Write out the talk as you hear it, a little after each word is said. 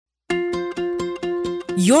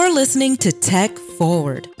You're listening to Tech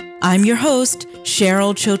Forward. I'm your host,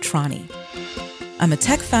 Cheryl Chotrani. I'm a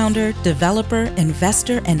tech founder, developer,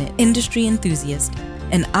 investor, and an industry enthusiast,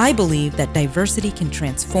 and I believe that diversity can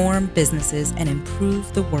transform businesses and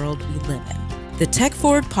improve the world we live in. The Tech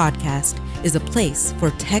Forward podcast is a place for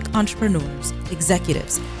tech entrepreneurs,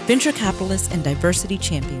 executives, venture capitalists, and diversity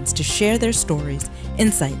champions to share their stories,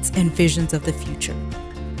 insights, and visions of the future.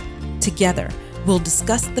 Together, we'll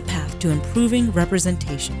discuss the path to improving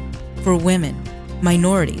representation for women,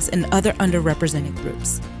 minorities, and other underrepresented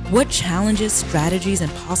groups. What challenges, strategies,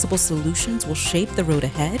 and possible solutions will shape the road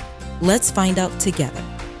ahead? Let's find out together.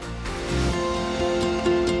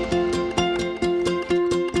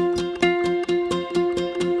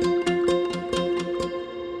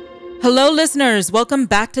 Hello, listeners. Welcome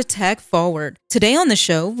back to Tech Forward. Today on the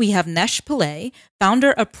show, we have Nesh Pillay,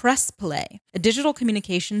 founder of Press Pillay, a digital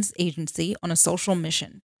communications agency on a social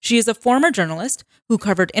mission. She is a former journalist who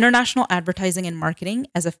covered international advertising and marketing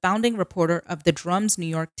as a founding reporter of the Drum's New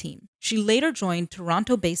York team. She later joined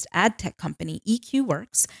Toronto-based ad tech company EQ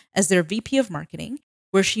Works as their VP of marketing,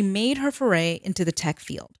 where she made her foray into the tech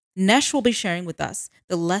field. Nesh will be sharing with us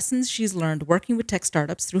the lessons she's learned working with tech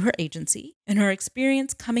startups through her agency and her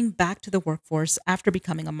experience coming back to the workforce after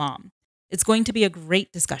becoming a mom. It's going to be a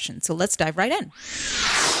great discussion, so let's dive right in.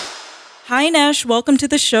 Hi, Nesh. Welcome to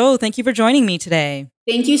the show. Thank you for joining me today.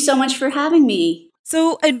 Thank you so much for having me.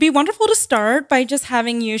 So it'd be wonderful to start by just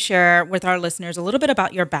having you share with our listeners a little bit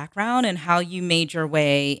about your background and how you made your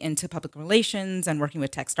way into public relations and working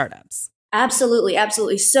with tech startups. Absolutely,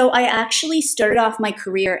 absolutely. So I actually started off my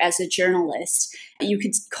career as a journalist. You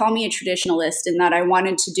could call me a traditionalist in that I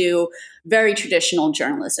wanted to do very traditional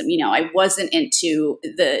journalism. You know, I wasn't into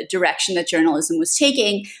the direction that journalism was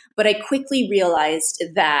taking, but I quickly realized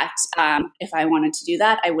that if I wanted to do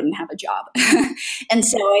that, I wouldn't have a job. And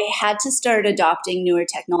so I had to start adopting newer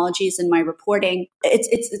technologies in my reporting.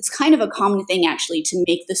 It's kind of a common thing, actually, to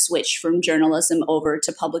make the switch from journalism over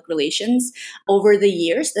to public relations. Over the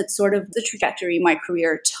years, that's sort of the trajectory my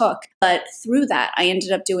career took. But through that, I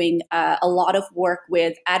ended up doing a lot of work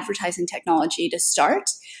with advertising technology to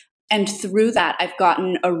start. And through that, I've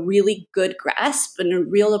gotten a really good grasp and a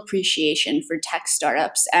real appreciation for tech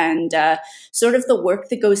startups and sort of the work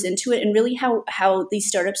that goes into it and really how these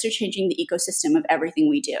startups are changing the ecosystem of everything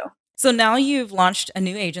we do. So now you've launched a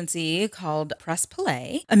new agency called Press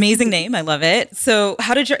Pillay. Amazing name. I love it. So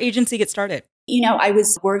how did your agency get started? You know, I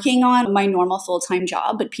was working on my normal full-time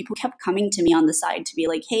job, but people kept coming to me on the side to be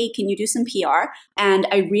like, hey, can you do some PR? And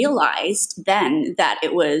I realized then that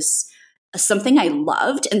it was something I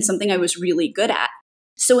loved and something I was really good at.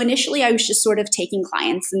 So initially, I was just sort of taking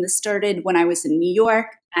clients, and this started when I was in New York,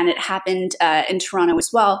 and it happened in Toronto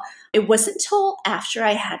as well. It wasn't until after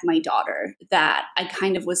I had my daughter that I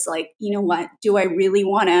kind of was like, you know what, do I really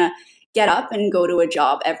want to get up and go to a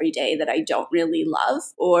job every day that I don't really love?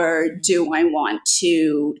 Or do I want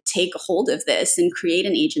to take hold of this and create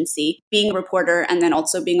an agency? Being a reporter and then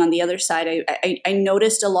also being on the other side, I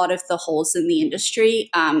noticed a lot of the holes in the industry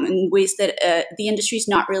in ways that the industry is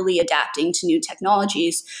not really adapting to new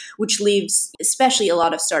technologies, which leaves especially a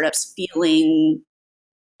lot of startups feeling,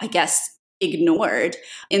 I guess, ignored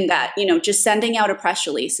in that, you know, just sending out a press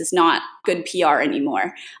release is not good PR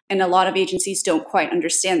anymore. And a lot of agencies don't quite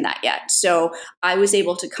understand that yet. So I was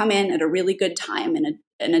able to come in at a really good time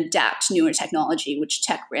and adapt newer technology, which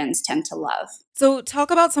tech brands tend to love. So talk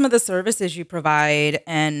about some of the services you provide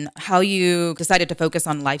and how you decided to focus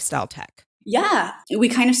on lifestyle tech. Yeah, we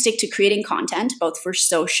kind of stick to creating content, both for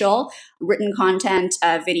social, written content,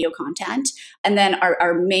 video content. And then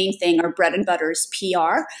our main thing, our bread and butter is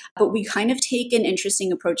PR. But we kind of take an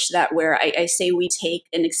interesting approach to that where I say we take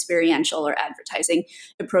an experiential or advertising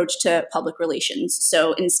approach to public relations.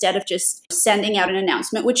 So instead of just sending out an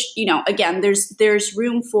announcement, which, you know, again, there's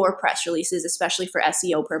room for press releases, especially for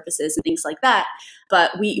SEO purposes and things like that.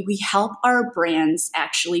 But we help our brands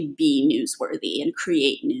actually be newsworthy and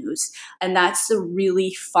create news. And that's a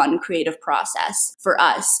really fun creative process for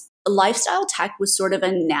us. Lifestyle tech was sort of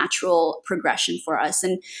a natural progression for us.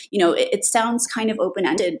 And, you know, it sounds kind of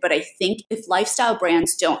open-ended, but I think if lifestyle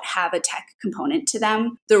brands don't have a tech component to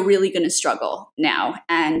them, they're really going to struggle now.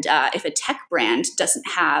 And if a tech brand doesn't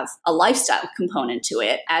have a lifestyle component to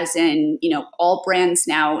it, as in, you know, all brands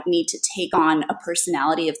now need to take on a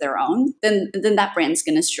personality of their own, then that brand's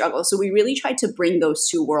going to struggle. So we really try to bring those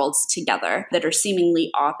two worlds together that are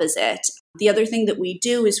seemingly opposite. The other thing that we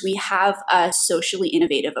do is we have a socially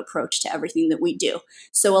innovative approach to everything that we do.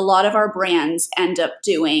 So a lot of our brands end up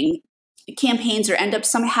doing campaigns or end up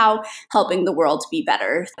somehow helping the world be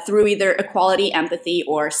better through either equality, empathy,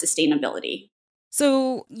 or sustainability.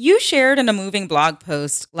 So, you shared in a moving blog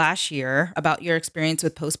post last year about your experience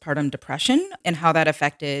with postpartum depression and how that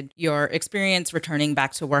affected your experience returning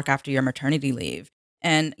back to work after your maternity leave.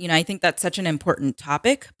 And, I think that's such an important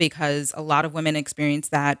topic because a lot of women experience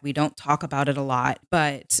that. We don't talk about it a lot,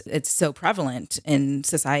 but it's so prevalent in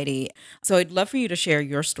society. So, I'd love for you to share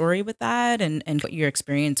your story with that and what your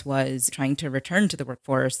experience was trying to return to the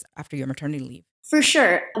workforce after your maternity leave. For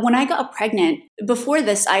sure. When I got pregnant, before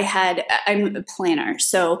this, I'm a planner.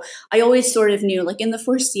 So I always sort of knew, like, in the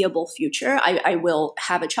foreseeable future, I will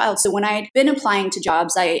have a child. So when I'd been applying to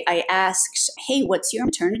jobs, I asked, hey, what's your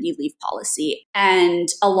maternity leave policy? And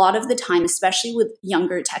a lot of the time, especially with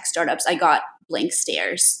younger tech startups, I got blank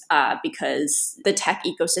stares because the tech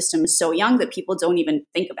ecosystem is so young that people don't even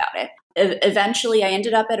think about it. Eventually, I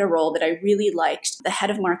ended up at a role that I really liked, the head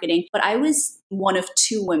of marketing, but I was one of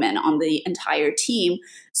two women on the entire team.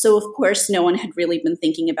 So, of course, no one had really been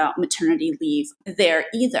thinking about maternity leave there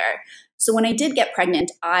either. So when I did get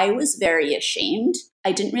pregnant, I was very ashamed.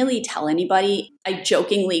 I didn't really tell anybody. I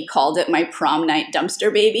jokingly called it my prom night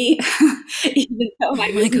dumpster baby, even though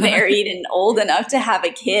I was married and old enough to have a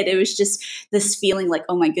kid. It was just this feeling like,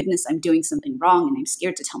 oh my goodness, I'm doing something wrong and I'm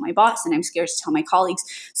scared to tell my boss and I'm scared to tell my colleagues.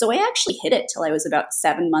 So I actually hid it till I was about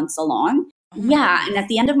 7 months along. Yeah. And at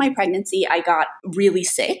the end of my pregnancy, I got really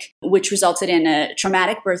sick, which resulted in a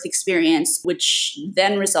traumatic birth experience, which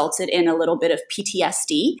then resulted in a little bit of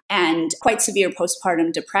PTSD and quite severe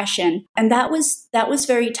postpartum depression. And that was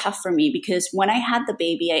very tough for me because when I had the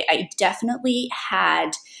baby, I definitely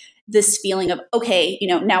had this feeling of, okay,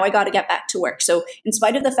 now I got to get back to work. So in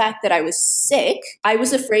spite of the fact that I was sick, I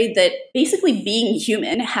was afraid that basically being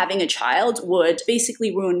human, having a child would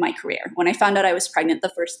basically ruin my career. When I found out I was pregnant,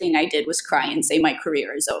 the first thing I did was cry and say my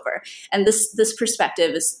career is over. And this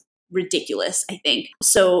perspective is ridiculous, I think.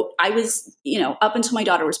 So I was, up until my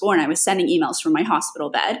daughter was born, I was sending emails from my hospital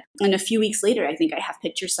bed. And a few weeks later, I think I have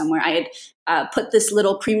pictures somewhere, I had put this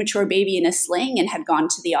little premature baby in a sling and had gone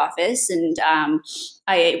to the office. And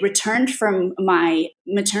I returned from my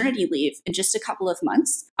maternity leave in just a couple of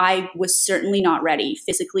months. I was certainly not ready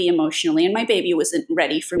physically, emotionally, and my baby wasn't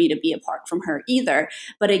ready for me to be apart from her either.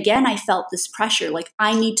 But again, I felt this pressure, like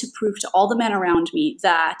I need to prove to all the men around me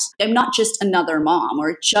that I'm not just another mom,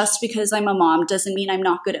 or just because I'm a mom doesn't mean I'm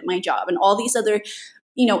not good at my job, and all these other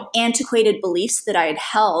antiquated beliefs that I had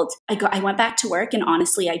held. I went back to work and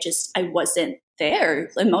honestly, I wasn't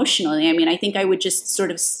there emotionally. I mean, I think I would just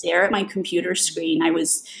sort of stare at my computer screen. I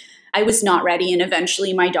was not ready. And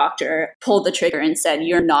eventually my doctor pulled the trigger and said,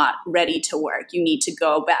 you're not ready to work. You need to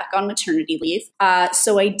go back on maternity leave.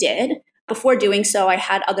 So I did. Before doing so, I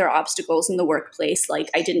had other obstacles in the workplace, like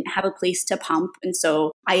I didn't have a place to pump. And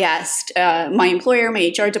so I asked my employer,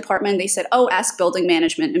 my HR department, they said, oh, ask building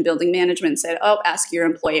management. And building management said, oh, ask your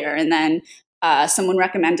employer. And then someone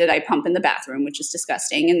recommended I pump in the bathroom, which is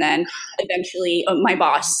disgusting. And then eventually my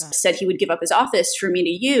boss said he would give up his office for me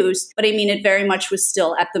to use. But I mean, it very much was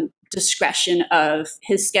still at the discretion of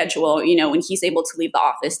his schedule. When he's able to leave the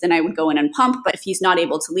office, then I would go in and pump. But if he's not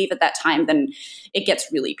able to leave at that time, then it gets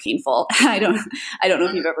really painful. I don't know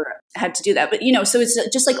if you've ever had to do that, but so it's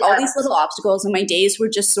just like all these little obstacles, and my days were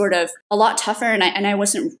just sort of a lot tougher, and I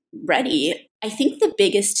wasn't ready. I think the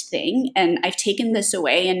biggest thing, and I've taken this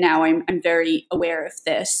away, and now I'm very aware of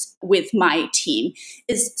this with my team,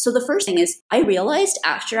 is so the first thing is I realized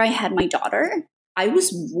after I had my daughter, I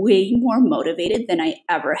was way more motivated than I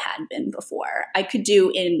ever had been before. I could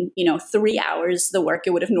do in, 3 hours the work it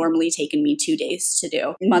would have normally taken me 2 days to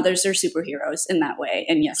do. Mothers are superheroes in that way.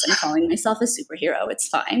 And yes, I'm calling myself a superhero. It's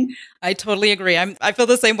fine. I totally agree. I feel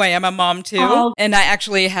the same way. I'm a mom too. And I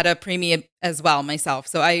actually had a preemie as well myself.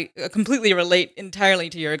 So I completely relate entirely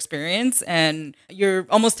to your experience. And you're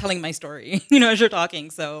almost telling my story, as you're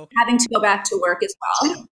talking. So having to go back to work as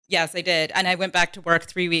well. Yes, I did. And I went back to work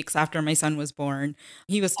 3 weeks after my son was born.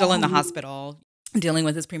 He was still in the hospital dealing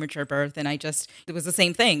with his premature birth. And it was the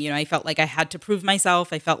same thing. I felt like I had to prove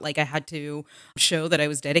myself. I felt like I had to show that I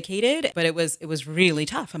was dedicated, but it was really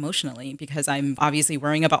tough emotionally because I'm obviously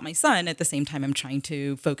worrying about my son. At the same time, I'm trying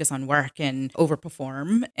to focus on work and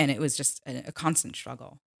overperform. And it was just a constant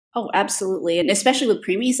struggle. Oh, absolutely. And especially with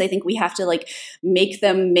preemies, I think we have to make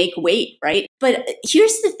them make weight, right? But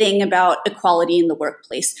here's the thing about equality in the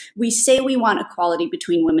workplace. We say we want equality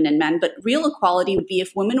between women and men, but real equality would be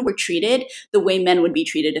if women were treated the way men would be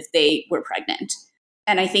treated if they were pregnant.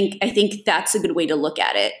 And I think that's a good way to look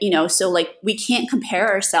at it. So we can't compare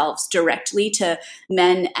ourselves directly to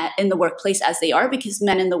men in the workplace as they are, because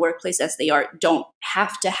men in the workplace as they are don't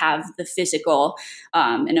have to have the physical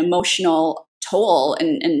and emotional toll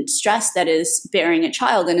and stress that is bearing a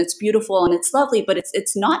child, and it's beautiful and it's lovely, but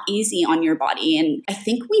it's not easy on your body. And I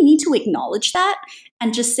think we need to acknowledge that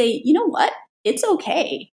and just say, you know what, it's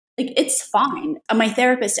okay. Like, it's fine. My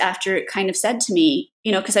therapist after kind of said to me,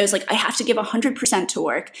 because I was like, I have to give 100% to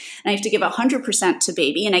work and I have to give 100% to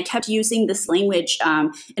baby. And I kept using this language.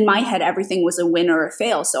 In my head, everything was a win or a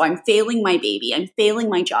fail. So I'm failing my baby, I'm failing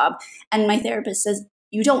my job. And my therapist says,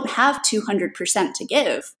 you don't have 200% to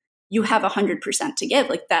give. You have 100% to give.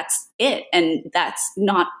 Like, that's it. And that's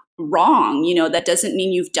not wrong. That doesn't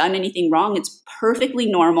mean you've done anything wrong. It's perfectly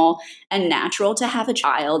normal and natural to have a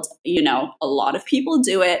child. A lot of people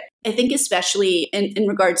do it. I think especially in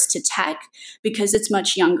regards to tech, because it's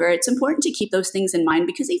much younger, it's important to keep those things in mind,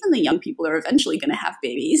 because even the young people are eventually going to have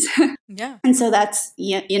babies. Yeah. And so that's,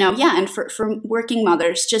 and for working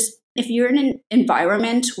mothers, just if you're in an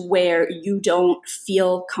environment where you don't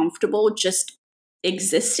feel comfortable just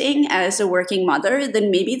existing as a working mother,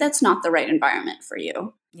 then maybe that's not the right environment for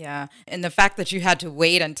you. Yeah. And the fact that you had to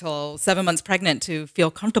wait until 7 months pregnant to feel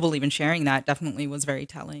comfortable even sharing that definitely was very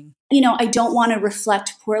telling. I don't want to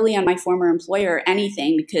reflect poorly on my former employer or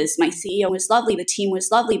anything, because my CEO was lovely, the team was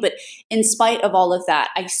lovely, but in spite of all of that,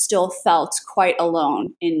 I still felt quite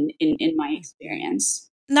alone in my experience.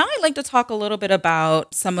 Now I'd like to talk a little bit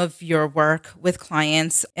about some of your work with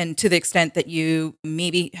clients, and to the extent that you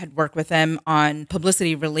maybe had worked with them on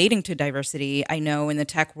publicity relating to diversity. I know in the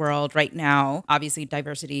tech world right now, obviously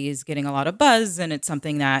diversity is getting a lot of buzz, and it's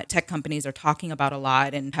something that tech companies are talking about a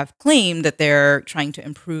lot and have claimed that they're trying to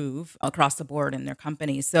improve across the board in their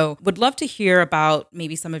companies. So would love to hear about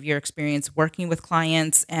maybe some of your experience working with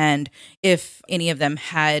clients, and if any of them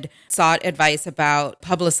had sought advice about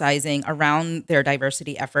publicizing around their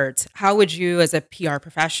diversity efforts. How would you, as a PR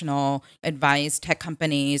professional, advise tech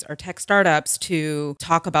companies or tech startups to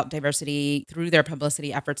talk about diversity through their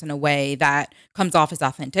publicity efforts in a way that comes off as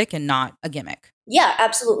authentic and not a gimmick? Yeah,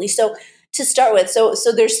 absolutely. So to start with, so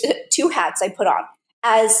there's two hats I put on.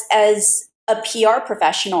 As a PR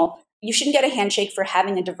professional, you shouldn't get a handshake for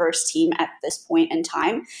having a diverse team at this point in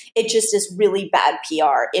time. It just is really bad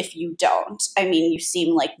PR if you don't. I mean, you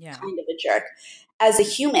seem like kind of a jerk. As a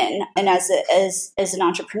human and as an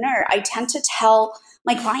entrepreneur, I tend to tell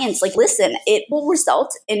my clients, like, listen, it will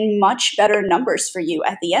result in much better numbers for you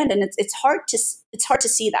at the end. And it's hard to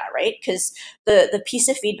see that, right? Because the piece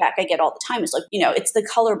of feedback I get all the time is like, it's the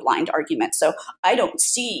colorblind argument. So I don't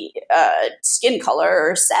see skin color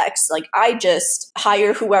or sex. Like, I just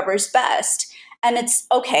hire whoever's best. And it's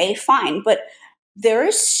okay, fine. But there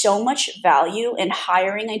is so much value in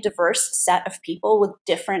hiring a diverse set of people with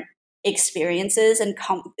different experiences and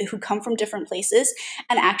who come from different places.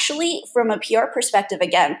 And actually, from a PR perspective,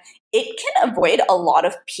 again, it can avoid a lot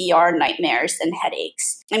of PR nightmares and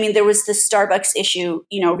headaches. I mean, there was this Starbucks issue,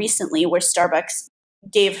 recently, where Starbucks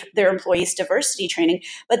gave their employees diversity training,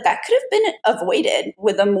 but that could have been avoided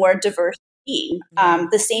with a more diverse team.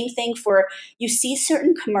 The same thing you see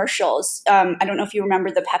certain commercials. I don't know if you remember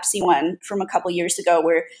the Pepsi one from a couple years ago,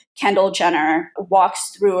 where Kendall Jenner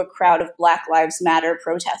walks through a crowd of Black Lives Matter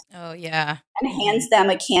protesters. Oh, yeah. And hands them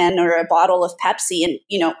a can or a bottle of Pepsi,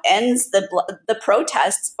 and, ends the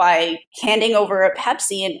protests by handing over a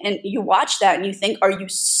Pepsi. And you watch that and you think, are you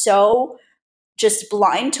so just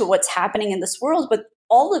blind to what's happening in this world? But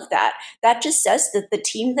all of that just says that the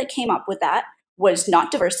team that came up with that was not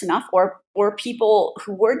diverse enough, or people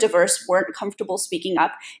who were diverse weren't comfortable speaking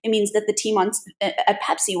up. It means that the team at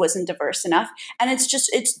Pepsi wasn't diverse enough. And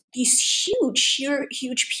it's these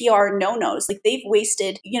huge PR no-nos. Like, they've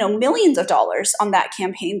wasted, millions of dollars on that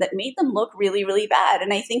campaign that made them look really, really bad.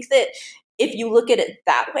 And I think that if you look at it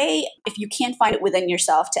that way, if you can't find it within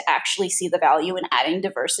yourself to actually see the value in adding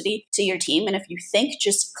diversity to your team, and if you think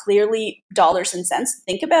just clearly dollars and cents,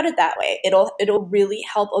 think about it that way. It'll really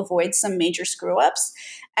help avoid some major screw-ups.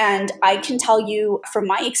 And I can tell you from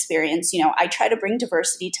my experience, I try to bring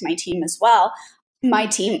diversity to my team as well. My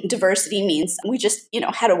team, diversity means we just,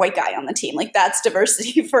 had a white guy on the team. Like, that's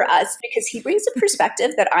diversity for us, because he brings a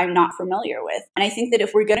perspective that I'm not familiar with. And I think that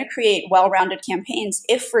if we're going to create well-rounded campaigns,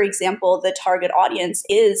 if, for example, the target audience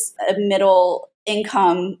is a middle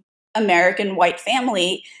income American white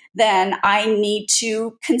family, then I need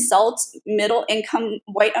to consult middle income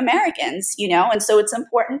white Americans, And so it's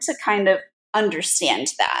important to kind of understand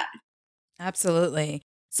that. Absolutely.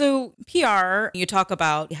 So PR, you talk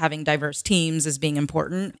about having diverse teams as being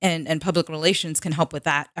important, and public relations can help with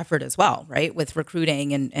that effort as well, right? With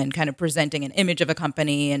recruiting and kind of presenting an image of a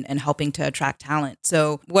company and helping to attract talent.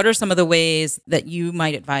 So what are some of the ways that you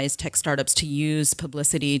might advise tech startups to use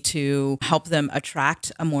publicity to help them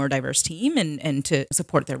attract a more diverse team and to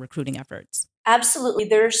support their recruiting efforts? Absolutely.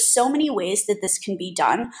 There are so many ways that this can be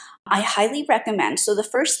done. I highly recommend. So the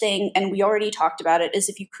first thing, and we already talked about it, is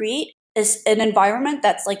if you create an environment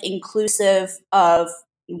that's like inclusive of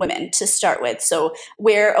women to start with. So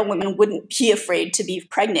where a woman wouldn't be afraid to be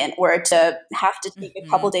pregnant or to have to take a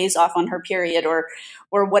couple Hmm. days off on her period or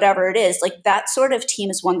whatever it is, like that sort of team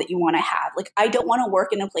is one that you want to have. Like I don't want to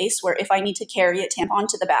work in a place where if I need to carry a tampon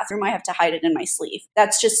to the bathroom, I have to hide it in my sleeve.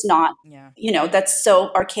 That's just not, Yeah. that's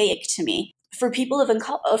so archaic to me. For people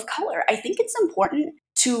of color, I think it's important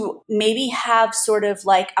to maybe have sort of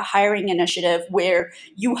like a hiring initiative where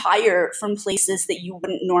you hire from places that you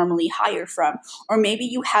wouldn't normally hire from. Or maybe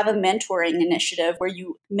you have a mentoring initiative where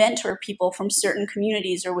you mentor people from certain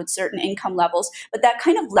communities or with certain income levels, but that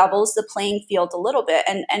kind of levels the playing field a little bit.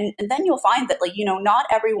 And then you'll find that, like, not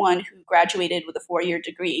everyone who graduated with a 4-year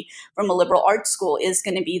degree from a liberal arts school is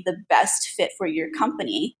going to be the best fit for your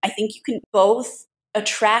company. I think you can both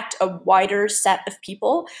attract a wider set of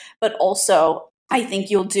people, but also I think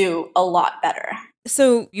you'll do a lot better.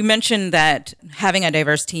 So you mentioned that having a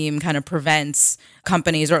diverse team kind of prevents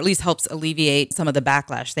companies, or at least helps alleviate some of the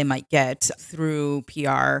backlash they might get through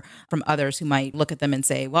PR from others who might look at them and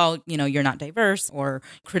say, well, you're not diverse, or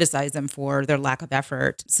criticize them for their lack of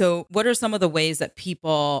effort. So what are some of the ways that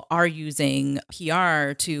people are using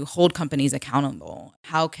PR to hold companies accountable?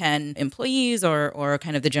 How can employees or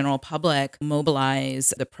kind of the general public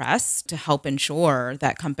mobilize the press to help ensure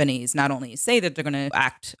that companies not only say that they're going to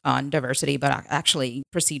act on diversity, but actually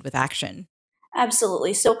proceed with action?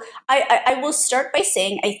 Absolutely. So I will start by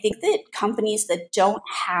saying I think that companies that don't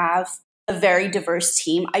have a very diverse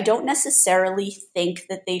team, I don't necessarily think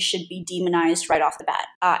that they should be demonized right off the bat.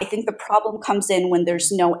 I think the problem comes in when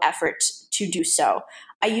there's no effort to do so.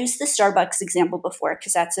 I used the Starbucks example before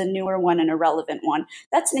because that's a newer one and a relevant one.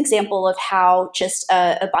 That's an example of how just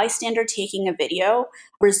a bystander taking a video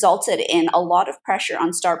resulted in a lot of pressure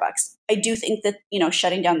on Starbucks. I do think that,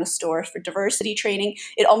 shutting down the store for diversity training,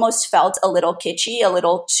 it almost felt a little kitschy, a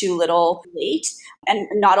little too little late, and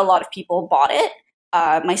not a lot of people bought it.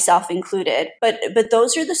 Myself included, but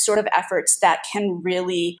those are the sort of efforts that can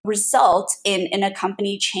really result in a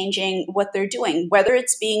company changing what they're doing, whether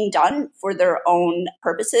it's being done for their own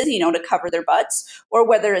purposes, to cover their butts, or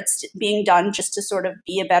whether it's being done just to sort of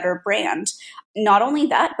be a better brand. Not only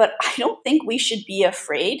that, but I don't think we should be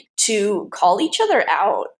afraid to call each other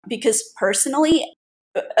out, because personally,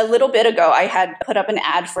 a little bit ago, I had put up an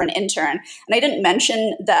ad for an intern, and I didn't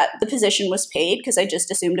mention that the position was paid because I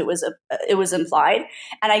just assumed it was implied.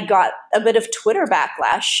 And I got a bit of Twitter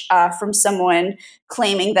backlash from someone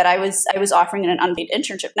claiming that I was offering an unpaid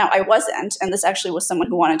internship. Now I wasn't, and this actually was someone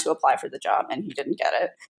who wanted to apply for the job and he didn't get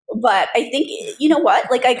it. But I think, you know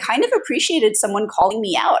what? Like, I kind of appreciated someone calling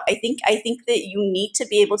me out. I think that you need to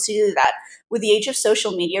be able to do that. With the age of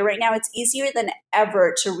social media right now, it's easier than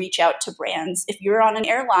ever to reach out to brands. If you're on an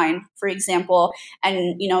airline, for example,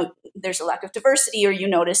 and there's a lack of diversity, or you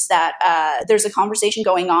notice that there's a conversation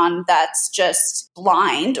going on that's just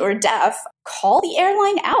blind or deaf, call the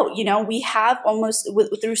airline out. We have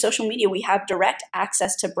through social media, we have direct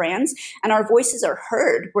access to brands, and our voices are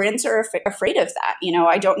heard. Brands are afraid of that.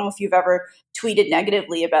 I don't know if you've ever tweeted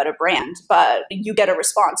negatively about a brand, but you get a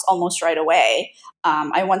response almost right away.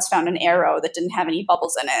 I once found an arrow that didn't have any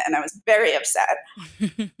bubbles in it, and I was very upset.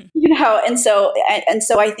 And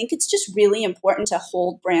so I think it's just really important to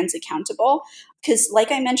hold brands accountable, because,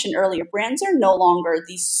 like I mentioned earlier, brands are no longer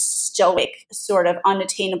these stoic, sort of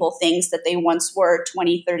unattainable things that they once were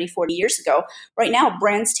 20, 30, 40 years ago. Right now,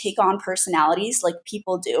 brands take on personalities like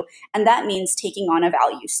people do, and that means taking on a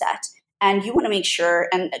value set. And you want to make sure,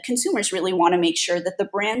 and consumers really want to make sure, that the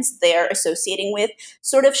brands they're associating with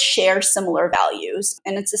sort of share similar values.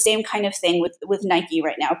 And it's the same kind of thing with Nike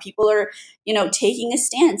right now. People are, taking a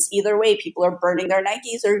stance either way. People are burning their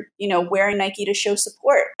Nikes, or, wearing Nike to show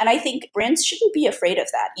support. And I think brands shouldn't be afraid of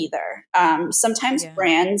that either. Sometimes Yeah.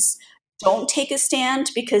 brands don't take a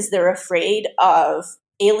stand because they're afraid of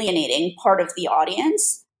alienating part of the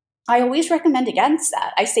audience. I always recommend against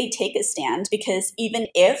that. I say take a stand, because even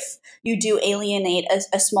if you do alienate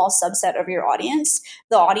a small subset of your audience,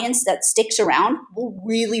 the audience that sticks around will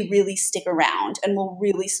really, really stick around and will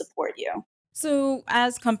really support you. So,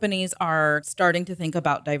 as companies are starting to think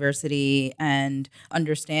about diversity and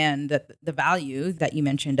understand that the value that you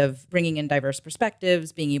mentioned of bringing in diverse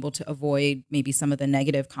perspectives, being able to avoid maybe some of the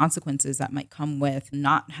negative consequences that might come with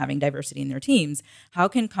not having diversity in their teams, how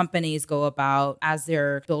can companies go about, as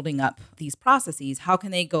they're building up these processes, how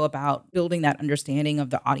can they go about building that understanding of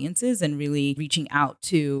the audiences and really reaching out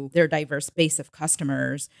to their diverse base of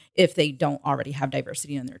customers if they don't already have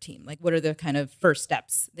diversity on their team? Like, what are the kind of first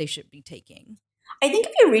steps they should be taking? I think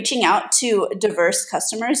if you're reaching out to diverse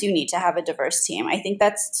customers, you need to have a diverse team. I think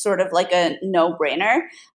that's sort of like a no-brainer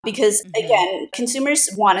because, again, consumers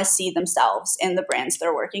want to see themselves in the brands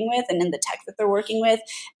they're working with and in the tech that they're working with.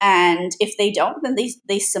 And if they don't, then they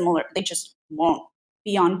just won't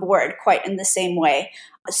be on board quite in the same way.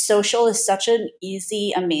 Social is such an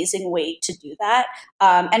easy, amazing way to do that.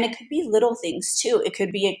 And it could be little things too. It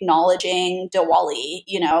could be acknowledging Diwali,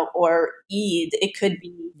 or Eid. It could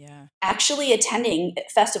be actually attending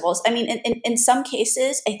festivals. I mean, in some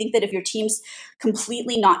cases, I think that if your team's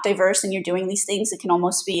completely not diverse and you're doing these things, it can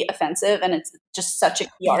almost be offensive and it's just such a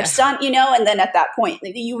PR stunt, and then at that point,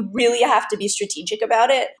 you really have to be strategic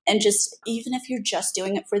about it. And just, even if you're just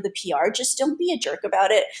doing it for the PR, just don't be a jerk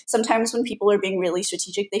about it. Sometimes when people are being really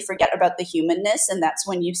strategic, they forget about the humanness. And that's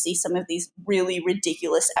when you see some of these really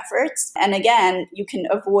ridiculous efforts. And again, you can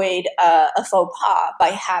avoid a faux pas by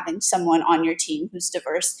having someone on your team who's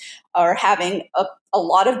diverse or having a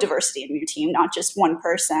lot of diversity in your team, not just one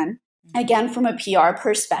person. Again, from a PR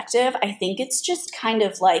perspective, I think it's just kind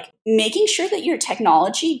of like making sure that your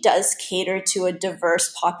technology does cater to a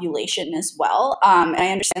diverse population as well. And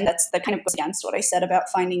I understand that kind of goes against what I said about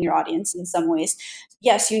finding your audience in some ways.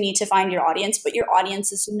 Yes, you need to find your audience, but your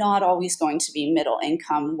audience is not always going to be middle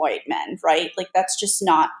income white men, right? Like that's just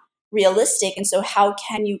not realistic. And so how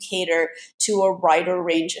can you cater to a wider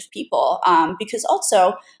range of people? Because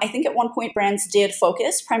also, I think at one point brands did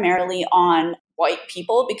focus primarily on white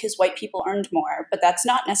people because white people earned more, but that's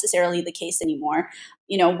not necessarily the case anymore.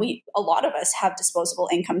 A lot of us have disposable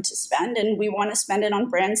income to spend and we want to spend it on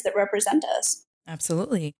brands that represent us.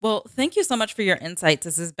 Absolutely. Well, thank you so much for your insights.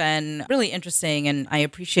 This has been really interesting, and I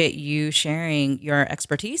appreciate you sharing your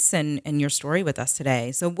expertise and your story with us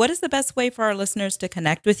today. So what is the best way for our listeners to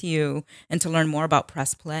connect with you and to learn more about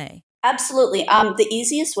Press Play? Absolutely. The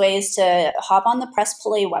easiest way is to hop on the Press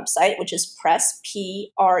Play website, which is Press,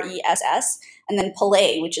 Press, and then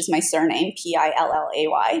Play, which is my surname,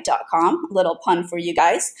 PILLAY.com. Little pun for you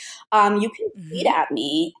guys. You can tweet at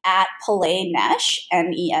me at PlayNesh,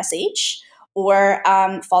 NESH, or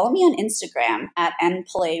follow me on Instagram at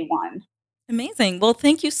nplay1. Amazing. Well,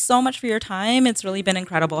 thank you so much for your time. It's really been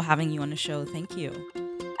incredible having you on the show. Thank you.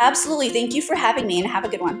 Absolutely. Thank you for having me, and have a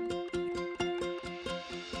good one.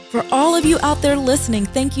 For all of you out there listening,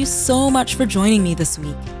 thank you so much for joining me this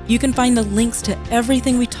week. You can find the links to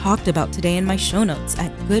everything we talked about today in my show notes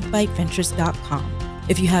at goodbyteventures.com.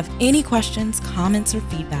 If you have any questions, comments, or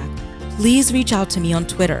feedback, please reach out to me on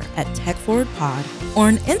Twitter at TechForwardPod or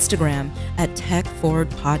on Instagram at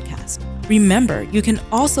TechForwardPodcast. Remember, you can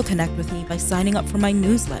also connect with me by signing up for my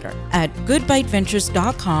newsletter at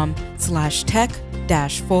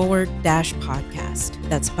goodbyteventures.com/tech-forward-podcast.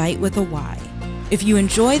 That's bite with a Y. If you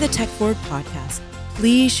enjoy the Tech Forward podcast,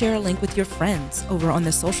 please share a link with your friends over on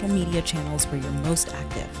the social media channels where you're most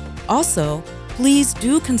active. Also, please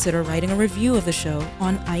do consider writing a review of the show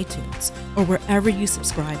on iTunes or wherever you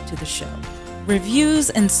subscribe to the show. Reviews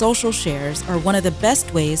and social shares are one of the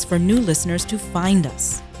best ways for new listeners to find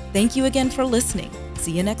us. Thank you again for listening.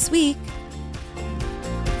 See you next week.